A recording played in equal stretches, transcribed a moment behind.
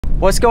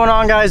What's going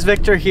on, guys?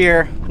 Victor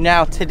here.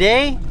 Now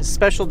today is a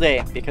special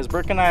day because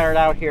Brooke and I are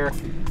out here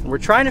and we're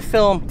trying to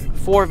film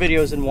 4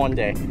 videos in one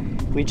day.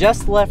 We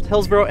just left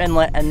Hillsborough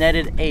Inlet and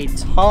netted a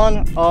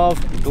ton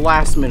of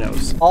glass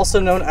minnows, also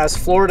known as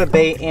Florida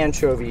Bay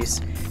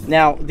anchovies.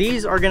 Now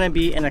these are going to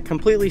be in a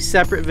completely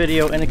separate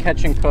video in a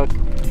catch and cook.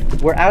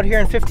 We're out here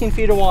in 15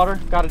 feet of water,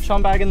 got a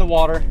chum bag in the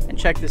water, and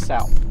check this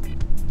out.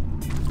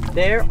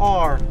 There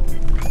are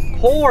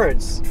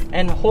hordes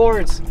and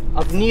hordes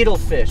of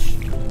needlefish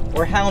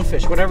or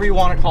houndfish, whatever you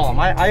want to call them.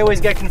 I always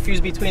get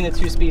confused between the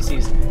two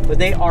species, but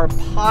they are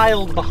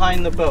piled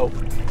behind the boat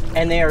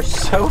and they are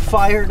so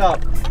fired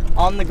up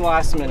on the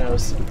glass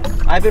minnows.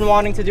 I've been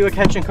wanting to do a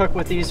catch and cook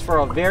with these for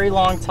a very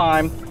long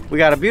time. We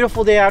got a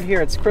beautiful day out here,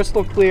 it's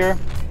crystal clear.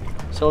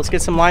 So let's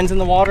get some lines in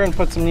the water and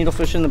put some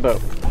needlefish in the boat.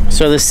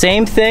 So the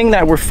same thing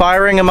that we're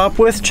firing them up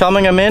with,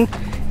 chumming them in,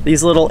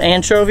 these little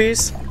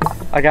anchovies.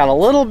 I got a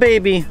little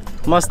baby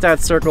mustad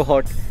circle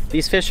hook.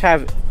 These fish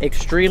have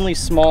extremely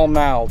small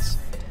mouths.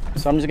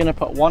 So I'm just gonna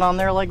put one on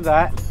there like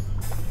that.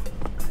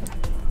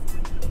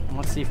 And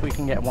let's see if we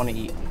can get one to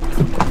eat.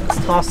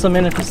 Let's toss them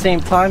in at the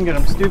same time, get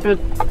them stupid.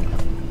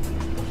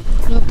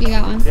 Nope, you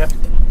got one. Yep.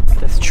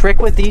 The trick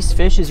with these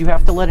fish is you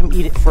have to let them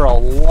eat it for a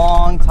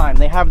long time.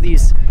 They have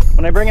these,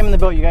 when I bring them in the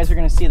boat, you guys are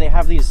gonna see they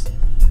have these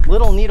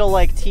little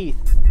needle-like teeth.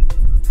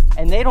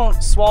 And they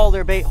don't swallow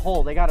their bait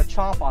whole. They gotta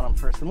chomp on them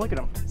first. And look at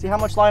him. See how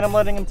much line I'm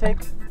letting him take?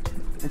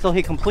 Until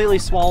he completely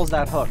swallows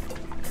that hook.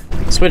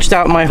 Switched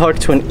out my hook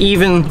to an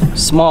even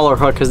smaller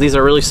hook because these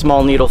are really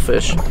small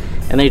needlefish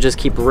and they just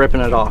keep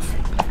ripping it off.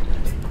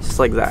 Just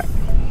like that.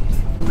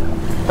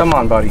 Come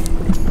on, buddy.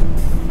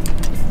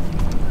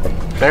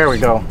 There we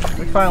go.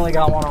 We finally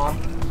got one on.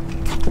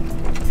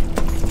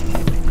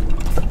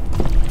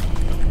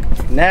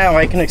 Now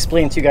I can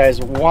explain to you guys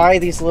why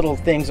these little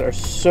things are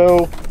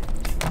so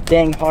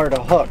dang hard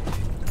to hook.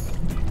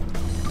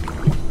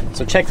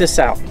 So check this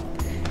out.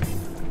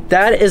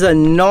 That is a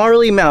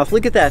gnarly mouth.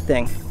 Look at that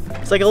thing.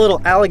 It's like a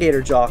little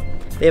alligator jaw.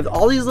 They have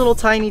all these little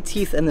tiny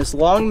teeth and this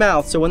long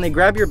mouth, so when they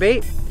grab your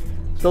bait,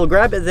 they'll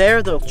grab it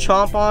there, they'll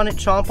chomp on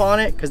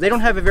it, because they don't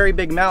have a very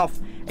big mouth,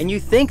 and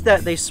you think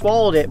that they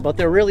swallowed it, but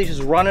they're really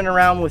just running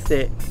around with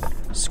it,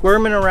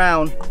 squirming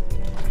around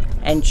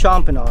and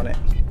chomping on it.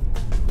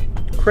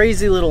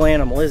 Crazy little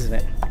animal, isn't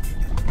it?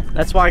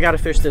 That's why I gotta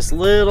fish this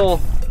little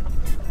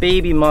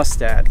baby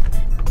mustad.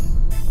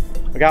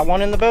 We got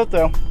one in the boat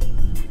though.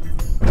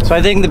 So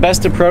I think the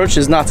best approach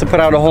is not to put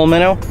out a whole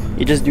minnow.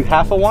 You just do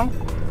half of one,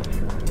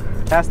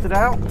 cast it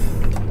out.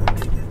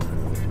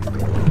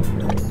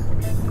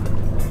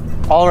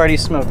 Already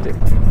smoked it.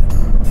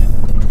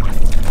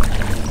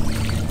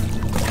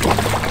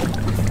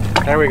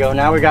 There we go,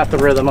 now we got the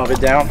rhythm of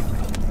it down.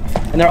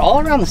 And they're all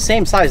around the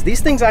same size.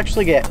 These things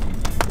actually get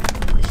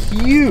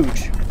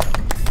huge.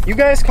 You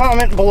guys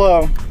comment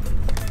below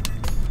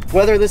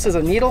whether this is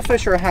a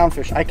needlefish or a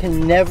houndfish. I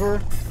can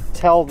never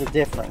tell the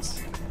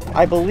difference.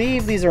 I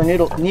believe these are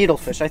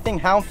needlefish. I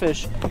think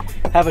houndfish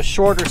have a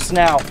shorter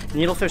snout.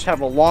 Needlefish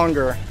have a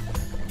longer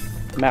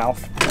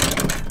mouth.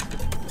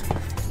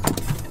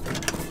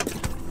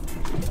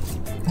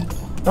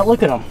 But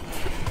look at them.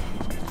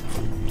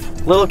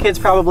 Little kids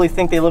probably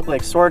think they look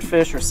like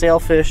swordfish or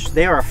sailfish.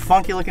 They are a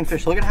funky looking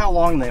fish. Look at how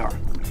long they are.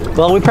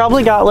 Well, we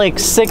probably got like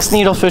 6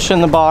 needlefish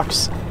in the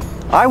box.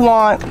 I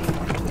want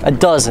a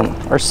dozen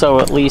or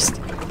so at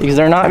least, because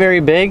they're not very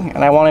big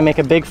and I want to make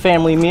a big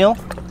family meal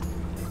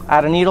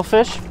out of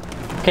needlefish.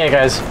 Okay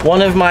guys,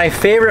 one of my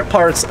favorite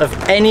parts of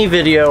any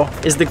video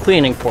is the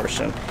cleaning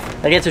portion.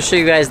 I get to show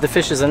you guys the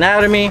fish's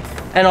anatomy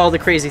and all the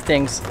crazy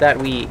things that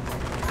we eat.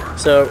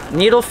 So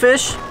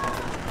needlefish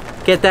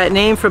get that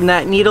name from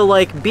that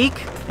needle-like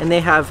beak, and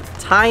they have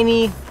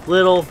tiny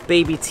little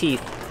baby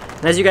teeth.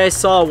 And as you guys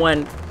saw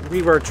when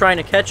we were trying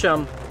to catch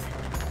them,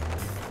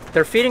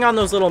 they're feeding on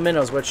those little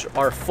minnows, which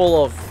are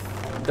full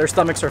of, their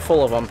stomachs are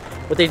full of them.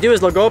 What they do is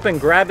they'll go up and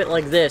grab it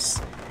like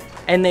this,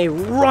 and they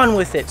run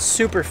with it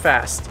super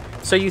fast.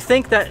 So you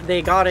think that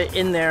they got it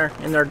in there,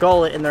 in their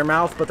gullet, in their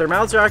mouth, but their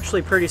mouths are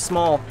actually pretty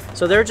small.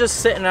 So they're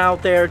just sitting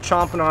out there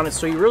chomping on it.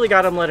 So you really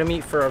got to let them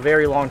eat for a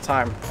very long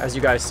time, as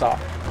you guys saw.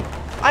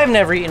 I've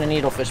never eaten a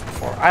needlefish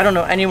before. I don't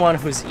know anyone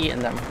who's eaten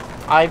them.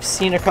 I've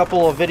seen a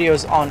couple of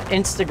videos on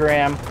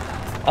Instagram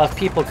of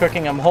people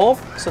cooking them whole.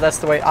 So that's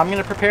the way I'm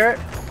gonna prepare it.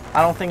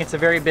 I don't think it's a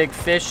very big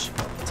fish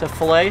to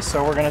fillet,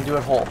 so we're gonna do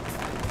it whole.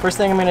 First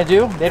thing I'm gonna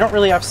do, they don't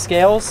really have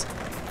scales,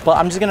 but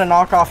I'm just gonna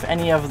knock off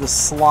any of the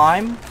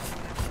slime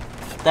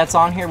that's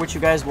on here, which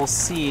you guys will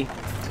see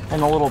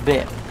in a little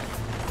bit.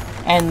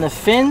 And the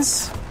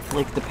fins,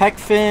 like the pec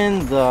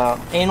fin, the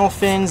anal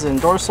fins and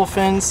dorsal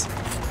fins,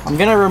 I'm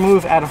gonna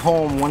remove at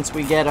home once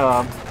we get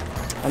a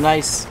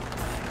nice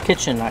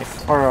kitchen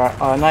knife or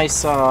a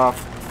nice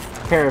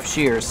pair of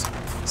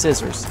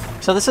scissors.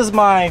 So this is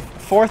my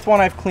 4th one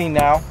I've cleaned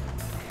now.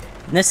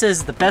 And this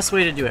is the best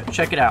way to do it.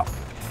 Check it out.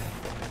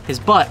 His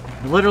butt,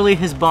 literally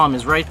his bum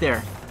is right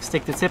there.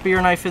 Stick the tip of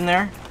your knife in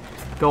there,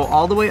 go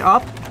all the way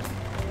up,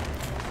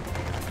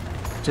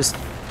 just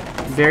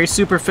very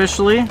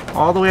superficially,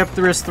 all the way up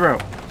the wrist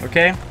throat,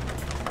 okay?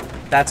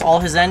 That's all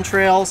his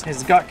entrails,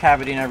 his gut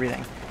cavity and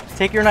everything.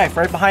 Take your knife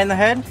right behind the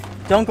head.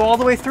 Don't go all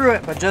the way through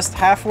it, but just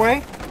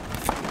halfway,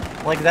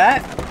 like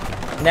that.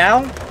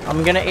 Now,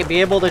 I'm gonna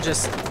be able to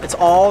it's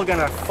all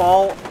gonna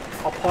fall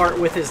apart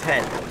with his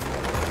head.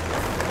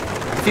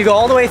 If you go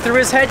all the way through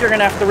his head, you're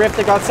gonna have to rip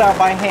the guts out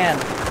by hand.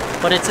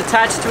 But it's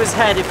attached to his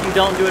head if you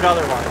don't do it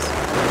otherwise.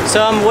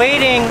 So I'm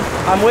waiting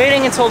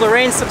until the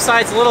rain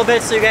subsides a little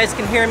bit so you guys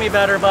can hear me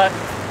better, but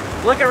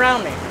look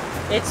around me.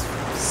 It's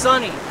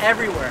sunny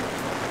everywhere.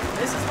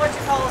 This is what you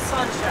call a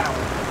sun shower.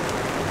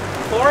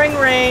 Pouring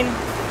rain,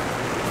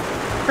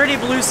 pretty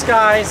blue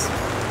skies,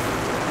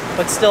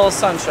 but still a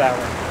sun shower.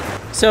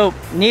 So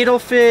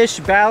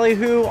needlefish,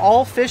 ballyhoo,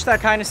 all fish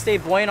that kind of stay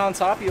buoyant on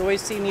top. You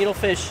always see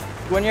needlefish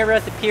when you're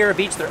at the pier or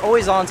beach, they're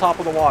always on top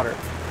of the water.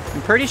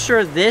 I'm pretty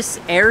sure this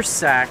air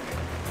sac,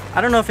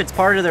 I don't know if it's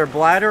part of their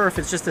bladder or if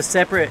it's just a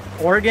separate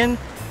organ,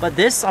 but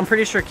this I'm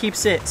pretty sure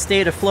keeps it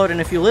stayed afloat. And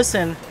if you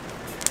listen,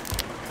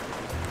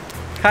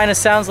 kind of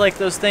sounds like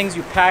those things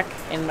you pack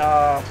in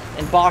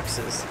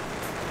boxes.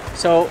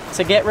 So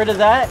to get rid of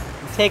that,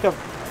 take a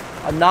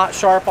not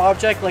sharp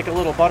object like a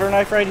little butter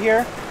knife right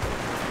here,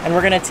 and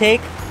we're gonna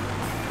take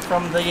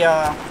from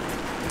the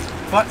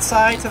butt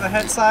side to the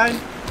head side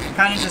and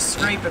kind of just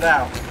scrape it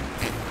out.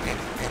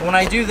 So when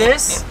I do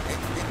this,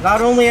 not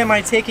only am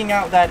I taking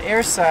out that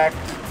air sac,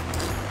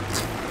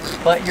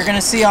 but you're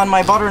gonna see on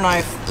my butter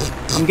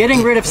knife, I'm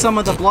getting rid of some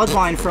of the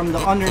bloodline from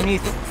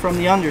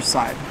the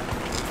underside,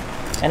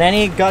 and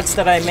any guts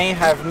that I may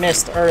have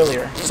missed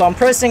earlier. So I'm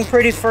pressing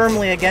pretty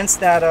firmly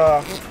against that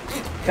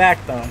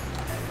backbone.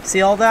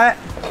 See all that?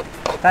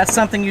 That's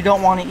something you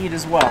don't want to eat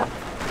as well.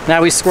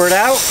 Now we squirt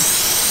out.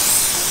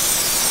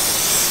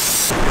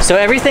 So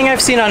everything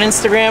I've seen on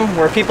Instagram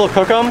where people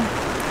cook them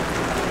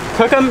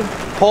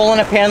whole in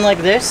a pan like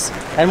this,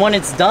 and when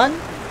it's done,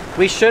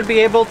 we should be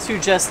able to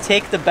just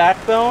take the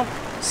backbone,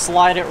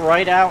 slide it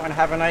right out, and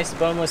have a nice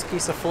boneless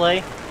piece of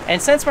filet.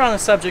 And since we're on the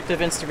subject of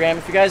Instagram,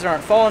 if you guys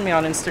aren't following me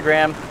on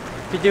Instagram,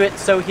 you do it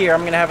so here.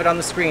 I'm gonna have it on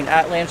the screen,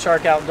 at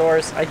Landshark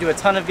Outdoors. I do a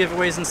ton of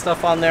giveaways and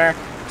stuff on there.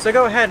 So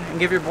go ahead and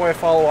give your boy a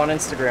follow on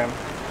Instagram.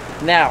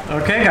 Now.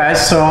 Okay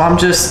guys, so I'm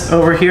just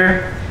over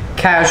here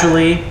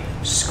casually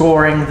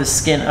scoring the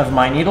skin of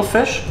my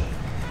needlefish.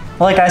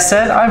 Like I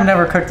said, I've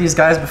never cooked these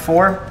guys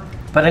before,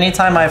 but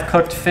anytime I've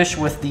cooked fish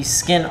with the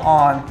skin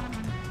on,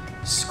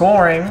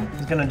 scoring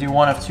is gonna do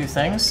one of two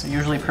things. It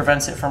usually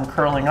prevents it from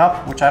curling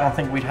up, which I don't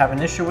think we'd have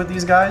an issue with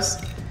these guys,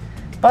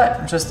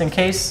 but just in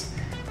case.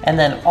 And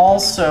then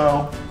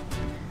also,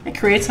 it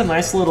creates a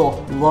nice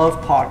little love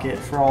pocket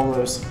for all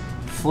those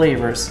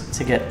flavors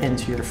to get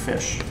into your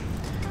fish.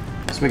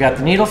 So we got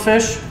the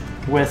needlefish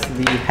with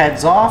the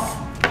heads off,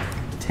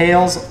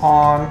 tails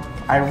on.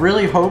 I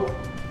really hope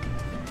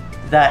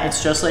that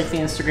it's just like the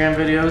Instagram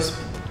videos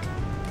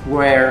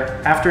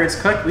where after it's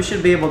cooked, we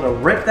should be able to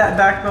rip that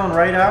backbone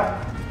right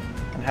out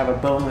and have a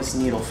boneless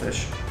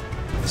needlefish.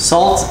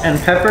 Salt and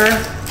pepper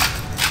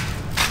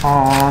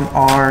on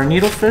our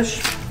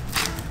needlefish.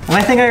 And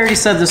I think I already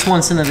said this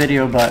once in the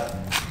video, but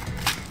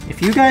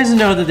if you guys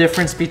know the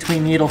difference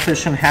between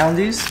needlefish and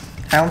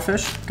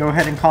houndfish, go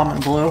ahead and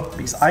comment below,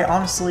 because I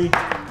honestly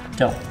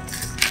don't.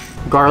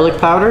 Garlic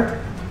powder.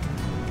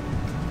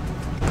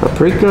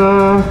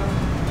 Paprika.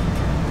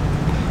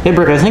 Hey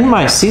Brick, I think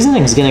my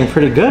seasoning's getting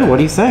pretty good. What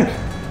do you think?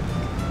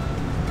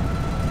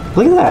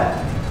 Look at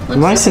that. Looks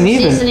nice like and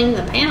even. Seasoning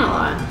the pan a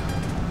lot.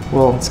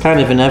 Well, it's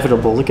kind of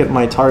inevitable. Look at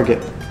my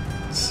target.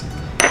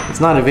 It's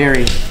not a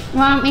very... You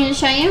want me to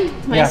show you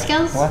my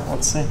skills? What?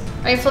 Let's see.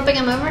 Are you flipping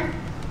them over?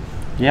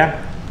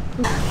 Yeah.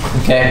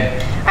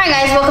 Okay. Alright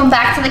guys, welcome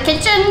back to the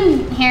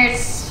kitchen.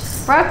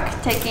 Here's Brooke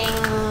taking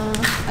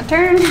a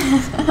turn.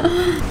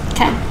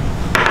 Okay.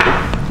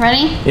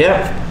 Ready?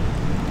 Yeah.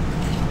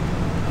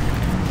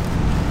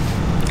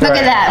 Look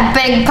at that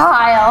big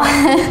pile.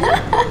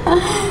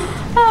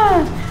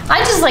 I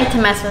just like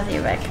to mess with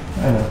you, Vic.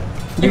 I know.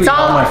 You eat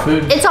all my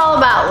food. It's all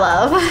about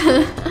love.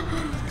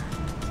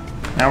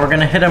 Now we're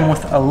gonna hit them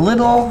with a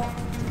little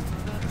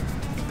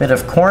bit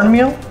of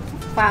cornmeal.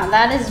 Wow,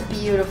 that is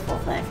beautiful,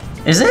 Vic.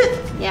 Is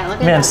it? Yeah, look at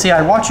that. Man, see,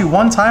 I watch you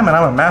one time and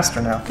I'm a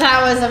master now.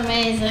 That was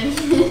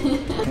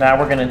amazing. Now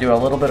we're gonna do a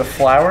little bit of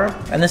flour,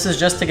 and this is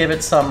just to give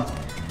it some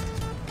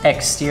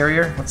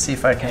exterior. Let's see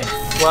if I can.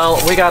 Well,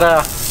 we got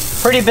a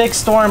pretty big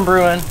storm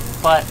brewing,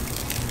 but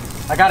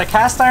I got a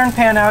cast iron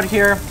pan out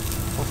here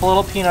with a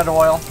little peanut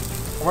oil.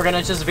 We're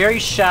gonna just very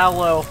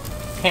shallow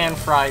pan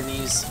fry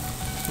these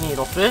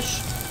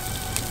needlefish.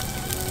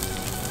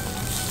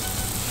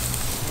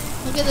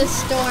 Look at this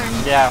storm.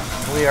 Yeah,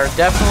 we are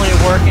definitely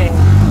working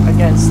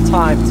against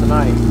time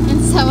tonight. And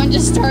someone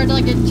just started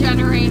like a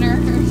generator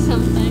or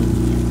something.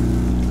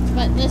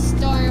 But this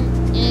storm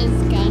is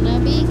gonna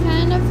be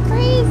kind of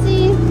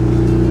crazy.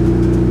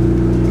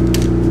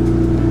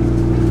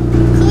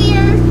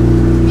 Clear,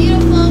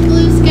 beautiful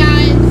blue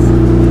skies,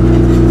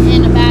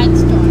 and a bad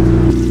storm.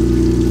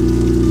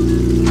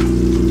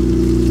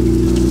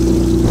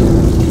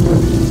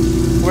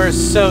 We're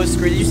so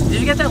screwed. Did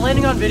you get that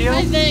landing on video?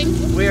 I think.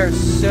 We are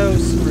so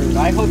screwed.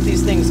 I hope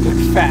these things cook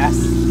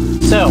fast.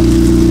 So,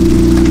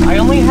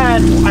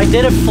 I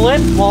did a flip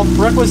while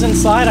Brooke was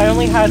inside. I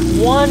only had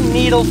one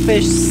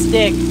needlefish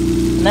stick,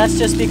 and that's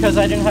just because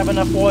I didn't have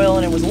enough oil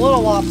and it was a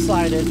little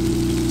lopsided.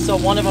 So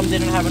one of them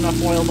didn't have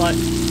enough oil, but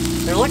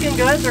they're looking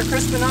good. They're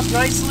crisping up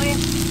nicely.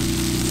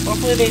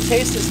 Hopefully they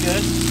taste as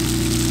good.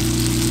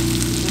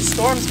 The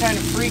storm's kind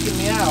of freaking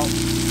me out.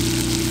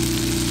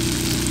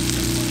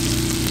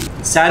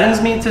 It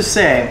saddens me to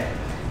say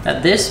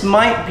that this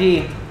might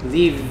be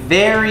the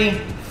very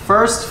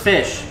first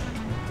fish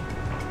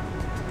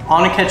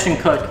on a catch and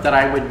cook that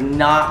I would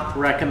not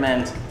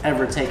recommend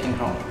ever taking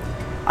home.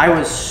 I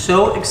was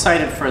so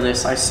excited for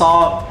this. I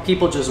saw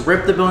people just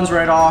rip the bones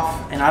right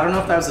off, and I don't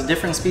know if that was a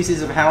different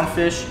species of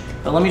houndfish,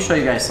 but let me show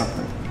you guys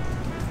something.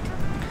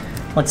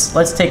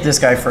 Let's take this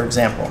guy for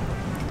example.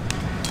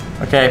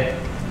 Okay,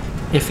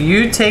 if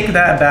you take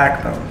that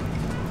backbone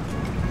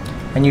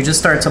and you just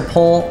start to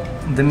pull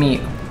the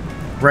meat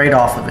right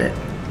off of it,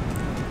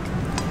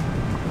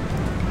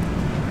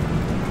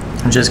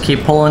 and just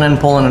keep pulling and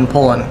pulling and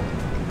pulling.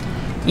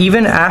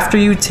 Even after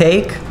you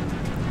take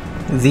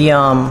the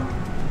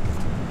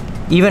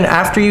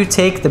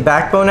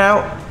backbone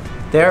out,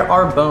 there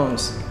are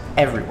bones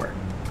everywhere.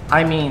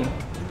 I mean,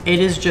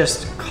 it is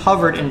just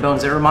covered in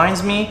bones. It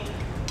reminds me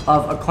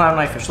of a clown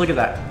knifefish. Look at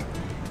that.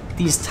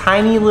 These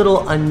tiny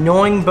little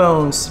annoying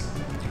bones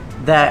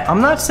that,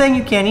 I'm not saying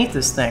you can't eat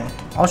this thing.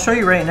 I'll show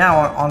you right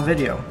now on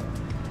video.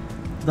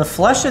 The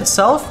flesh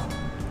itself,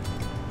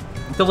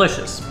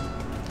 delicious.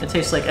 It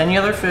tastes like any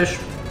other fish.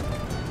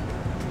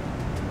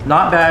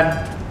 Not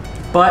bad,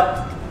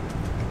 but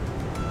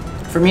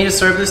for me to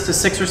serve this to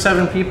 6 or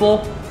 7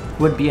 people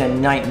would be a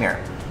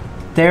nightmare.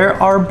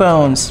 There are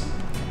bones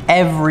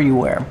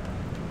everywhere.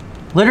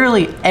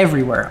 Literally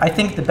everywhere. I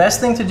think the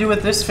best thing to do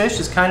with this fish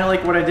is kind of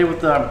like what I did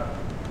with the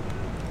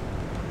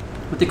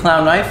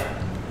clown knife.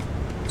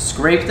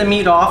 Scrape the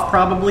meat off,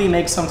 probably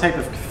make some type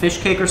of fish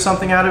cake or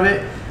something out of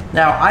it.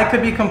 Now, I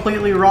could be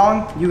completely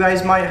wrong. You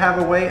guys might have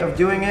a way of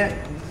doing it,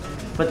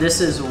 but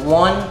this is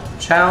one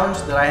challenge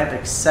that I have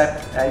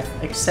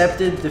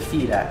accepted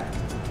defeat at.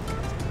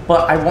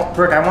 But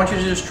Brooke, I want you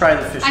to just try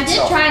the fish itself. I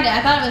did try it.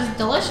 I thought it was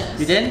delicious.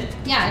 You did?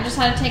 Yeah, I just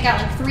had to take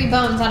out like 3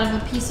 bones out of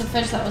a piece of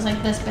fish that was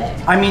like this big.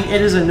 I mean,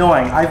 it is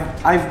annoying.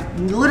 I've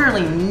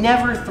literally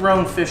never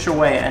thrown fish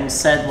away and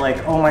said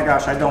like, oh my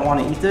gosh, I don't want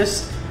to eat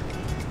this.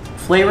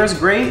 Flavor's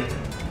great,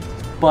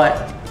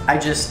 but I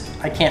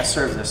can't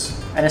serve this.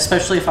 And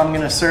especially if I'm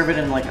gonna serve it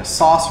in like a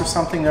sauce or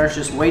something, there's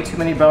just way too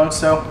many bones.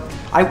 So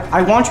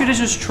I want you to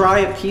just try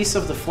a piece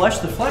of the flesh.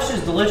 The flesh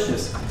is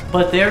delicious,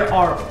 but there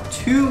are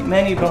too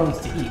many bones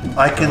to eat.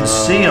 I can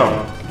see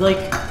them.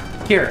 Like,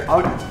 here,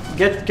 I'll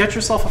get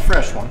yourself a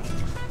fresh one.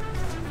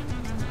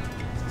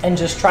 And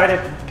just try to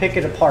pick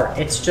it apart.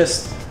 It's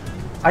just,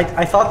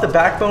 I thought the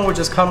backbone would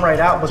just come right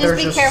out, but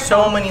there's just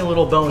so many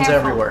little bones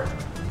everywhere.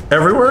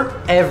 Everywhere?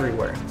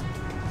 Everywhere.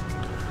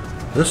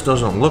 This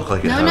doesn't look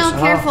like it has. No,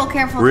 careful,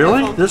 careful.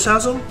 Really? Careful. This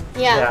has them?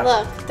 Yeah,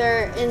 look,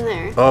 they're in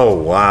there. Oh,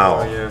 wow.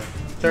 Oh, yeah.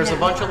 There's a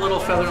bunch of little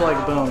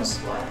feather-like bones.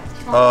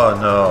 Oh,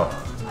 no.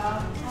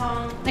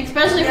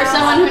 Especially for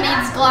someone who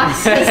needs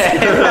glasses.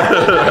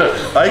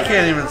 I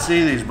can't even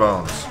see these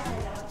bones.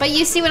 But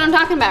you see what I'm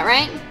talking about,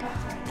 right?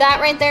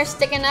 That right there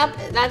sticking up,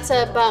 that's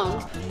a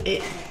bone.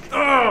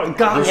 Oh,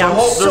 God, There's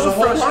a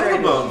whole line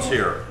of bones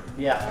here.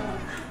 Yeah.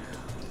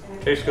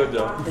 Tastes good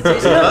though. It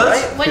tastes good,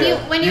 right?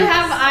 When you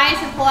have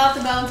eyes and pull out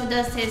the bones, it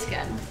does taste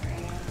good.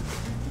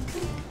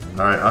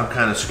 All right, I'm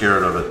kind of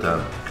scared of it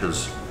then,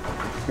 because...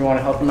 You want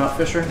to help him out,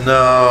 Fisher?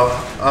 No,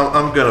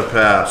 I'm gonna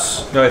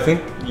pass. No, I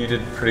think you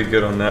did pretty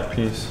good on that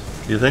piece.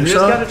 You think You so?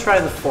 just got to try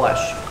the flesh.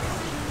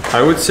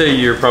 I would say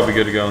you're probably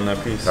good to go on that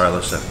piece. All right,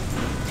 let's see.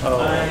 Oh.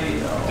 I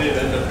did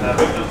end up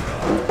having them.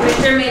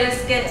 Victor made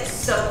us get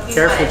soaking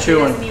Careful wet.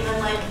 chewing. He doesn't even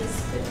like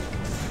his food.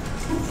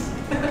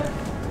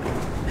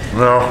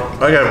 No,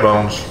 I got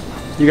bones.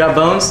 You got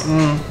bones?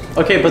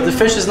 Okay, but the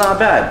fish is not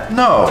bad.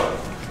 No,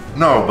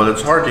 but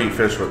it's hard to eat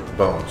fish with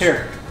bones.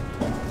 Here.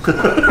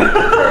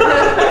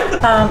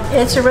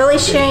 It's a really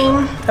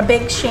shame, a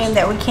big shame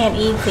that we can't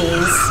eat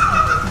these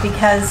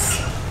because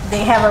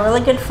they have a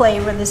really good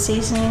flavor, the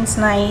seasoning's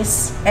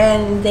nice,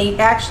 and they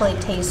actually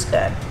taste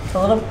good. The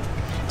little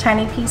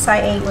tiny piece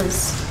I ate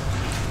was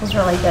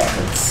really good.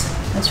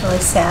 It's really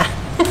sad.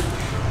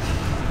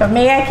 But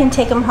maybe I can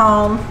take them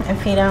home and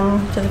feed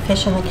them to the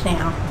fish in the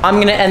canal. I'm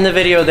gonna end the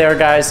video there,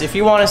 guys. If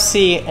you wanna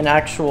see an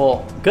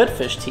actual good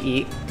fish to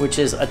eat, which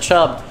is a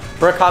chub,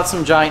 Brooke caught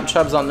some giant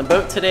chubs on the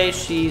boat today.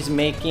 She's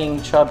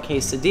making chub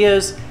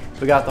quesadillas.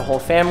 We got the whole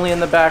family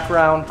in the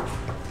background.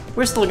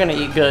 We're still gonna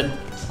eat good.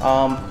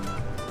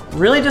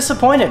 Really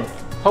disappointed.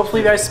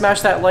 Hopefully you guys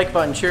smash that like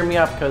button, cheer me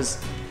up, because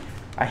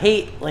I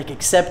hate like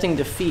accepting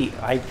defeat.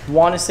 I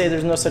wanna say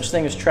there's no such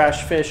thing as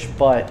trash fish,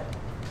 but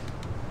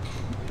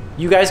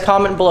you guys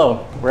comment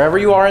below, wherever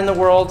you are in the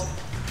world,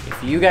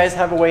 if you guys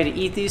have a way to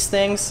eat these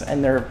things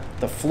and they're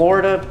the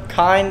Florida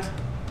kind,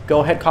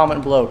 go ahead,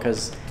 comment below,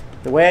 because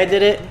the way I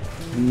did it,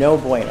 no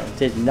bueno,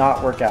 did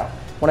not work out. I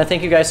want to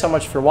thank you guys so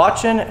much for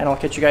watching, and I'll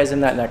catch you guys in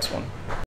that next one.